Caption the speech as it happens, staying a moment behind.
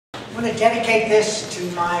I'm going to dedicate this to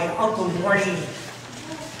my Uncle Morty,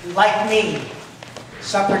 who, like me,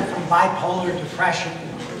 suffered from bipolar depression,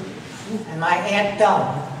 and my Aunt Dum,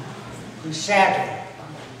 who sadly,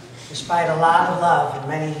 despite a lot of love and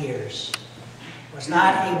many years, was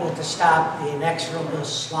not able to stop the inexorable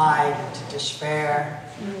slide into despair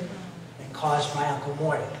that caused my Uncle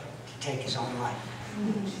Morty to take his own life.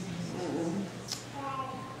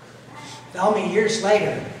 Tell me years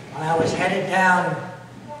later, when I was headed down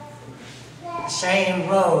the same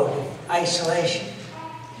road of isolation,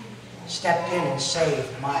 stepped in and saved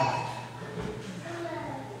my life.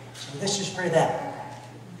 So this is for them.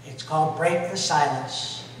 It's called Break the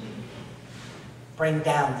Silence, Bring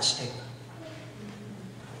Down the Stigma.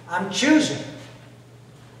 I'm choosing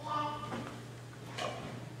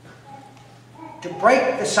to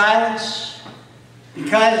break the silence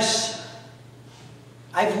because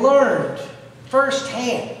I've learned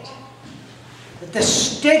firsthand that the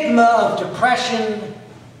stigma of depression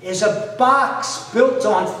is a box built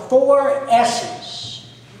on 4 S's: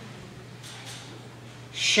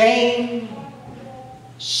 shame,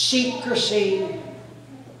 secrecy,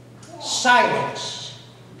 silence,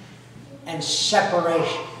 and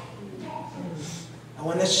separation. And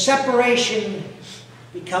when the separation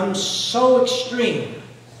becomes so extreme,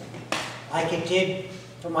 like it did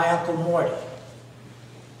for my Uncle Morty,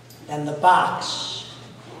 then the box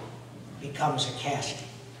becomes a casting.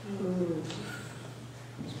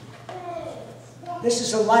 This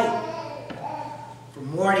is a light for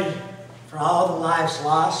Morty, for all the lives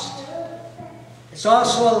lost. It's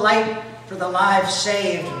also a light for the lives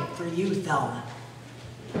saved, and for you, Thelma.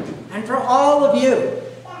 And for all of you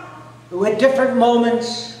who at different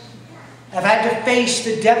moments have had to face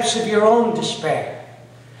the depths of your own despair,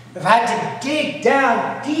 have had to dig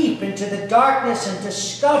down deep into the darkness and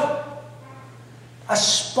discover a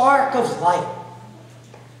spark of light,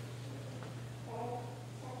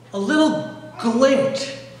 a little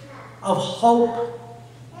glint of hope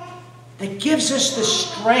that gives us the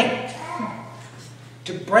strength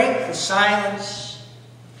to break the silence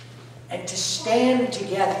and to stand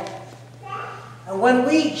together. And when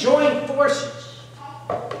we join forces,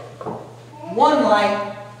 one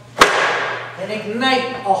light can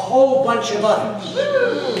ignite a whole bunch of others.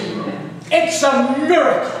 It's a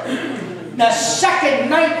miracle. The second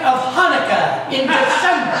night of Hanukkah in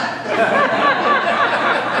December.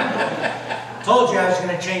 Told you I was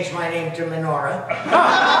going to change my name to Menorah.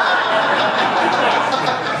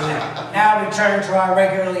 Now we turn to our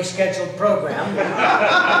regularly scheduled program.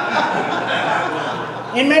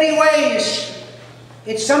 In many ways,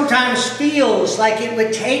 it sometimes feels like it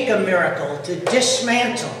would take a miracle to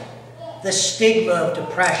dismantle the stigma of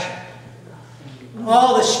depression.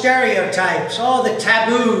 All the stereotypes, all the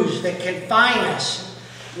taboos that confine us,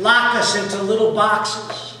 lock us into little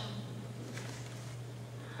boxes.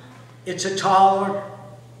 It's a tall order.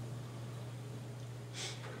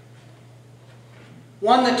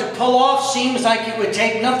 One that to pull off seems like it would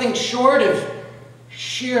take nothing short of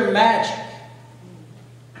sheer magic.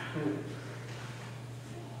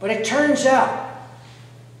 But it turns out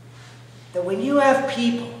that when you have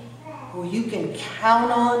people who you can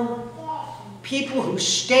count on, people who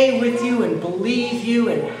stay with you and believe you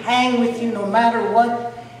and hang with you no matter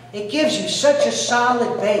what, it gives you such a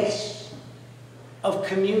solid base of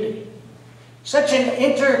community, such an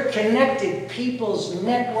interconnected people's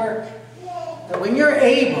network, that when you're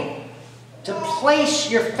able to place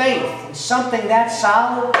your faith in something that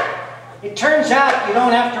solid, it turns out you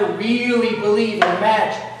don't have to really believe in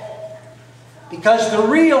magic. Because the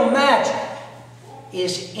real magic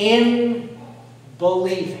is in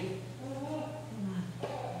believing.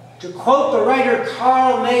 To quote the writer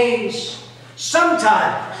Karl May's,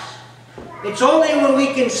 sometimes it's only when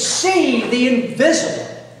we can see the invisible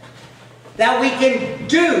that we can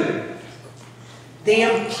do the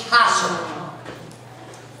impossible.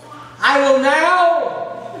 I will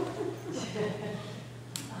now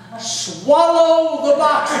swallow the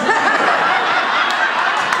box.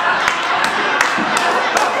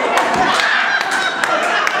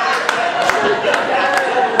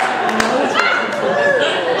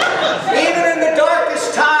 Even in the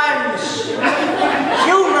darkest times,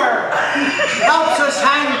 humor helps us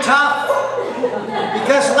hang tough,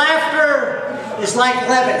 because laughter is like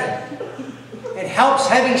leaven. It helps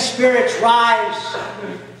heavy spirits rise.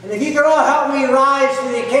 And if you could all help me rise to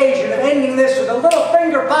the occasion of ending this with a little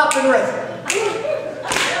finger popping rhythm.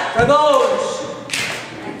 For those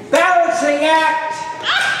balancing act,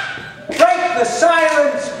 break the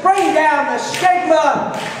silence, bring down the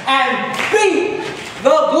stigma, and beat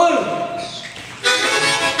the blues.